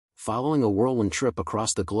Following a whirlwind trip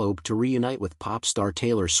across the globe to reunite with pop star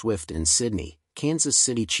Taylor Swift in Sydney, Kansas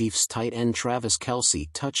City Chiefs tight end Travis Kelce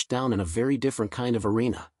touched down in a very different kind of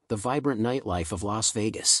arena, the vibrant nightlife of Las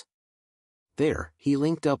Vegas. There, he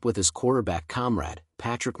linked up with his quarterback comrade,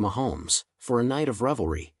 Patrick Mahomes, for a night of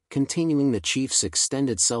revelry, continuing the Chiefs'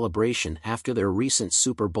 extended celebration after their recent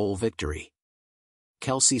Super Bowl victory.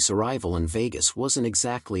 Kelce's arrival in Vegas wasn't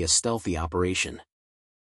exactly a stealthy operation.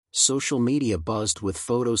 Social media buzzed with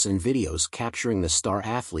photos and videos capturing the star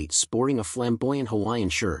athlete sporting a flamboyant Hawaiian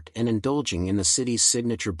shirt and indulging in the city's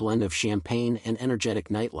signature blend of champagne and energetic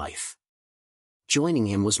nightlife. Joining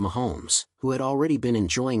him was Mahomes, who had already been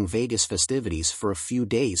enjoying Vegas festivities for a few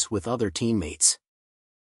days with other teammates.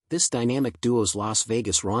 This dynamic duo's Las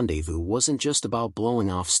Vegas rendezvous wasn't just about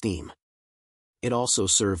blowing off steam. It also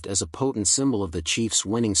served as a potent symbol of the Chiefs'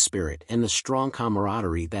 winning spirit and the strong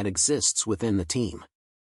camaraderie that exists within the team.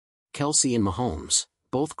 Kelce and Mahomes,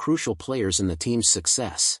 both crucial players in the team's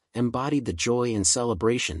success, embodied the joy and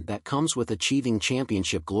celebration that comes with achieving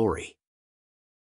championship glory.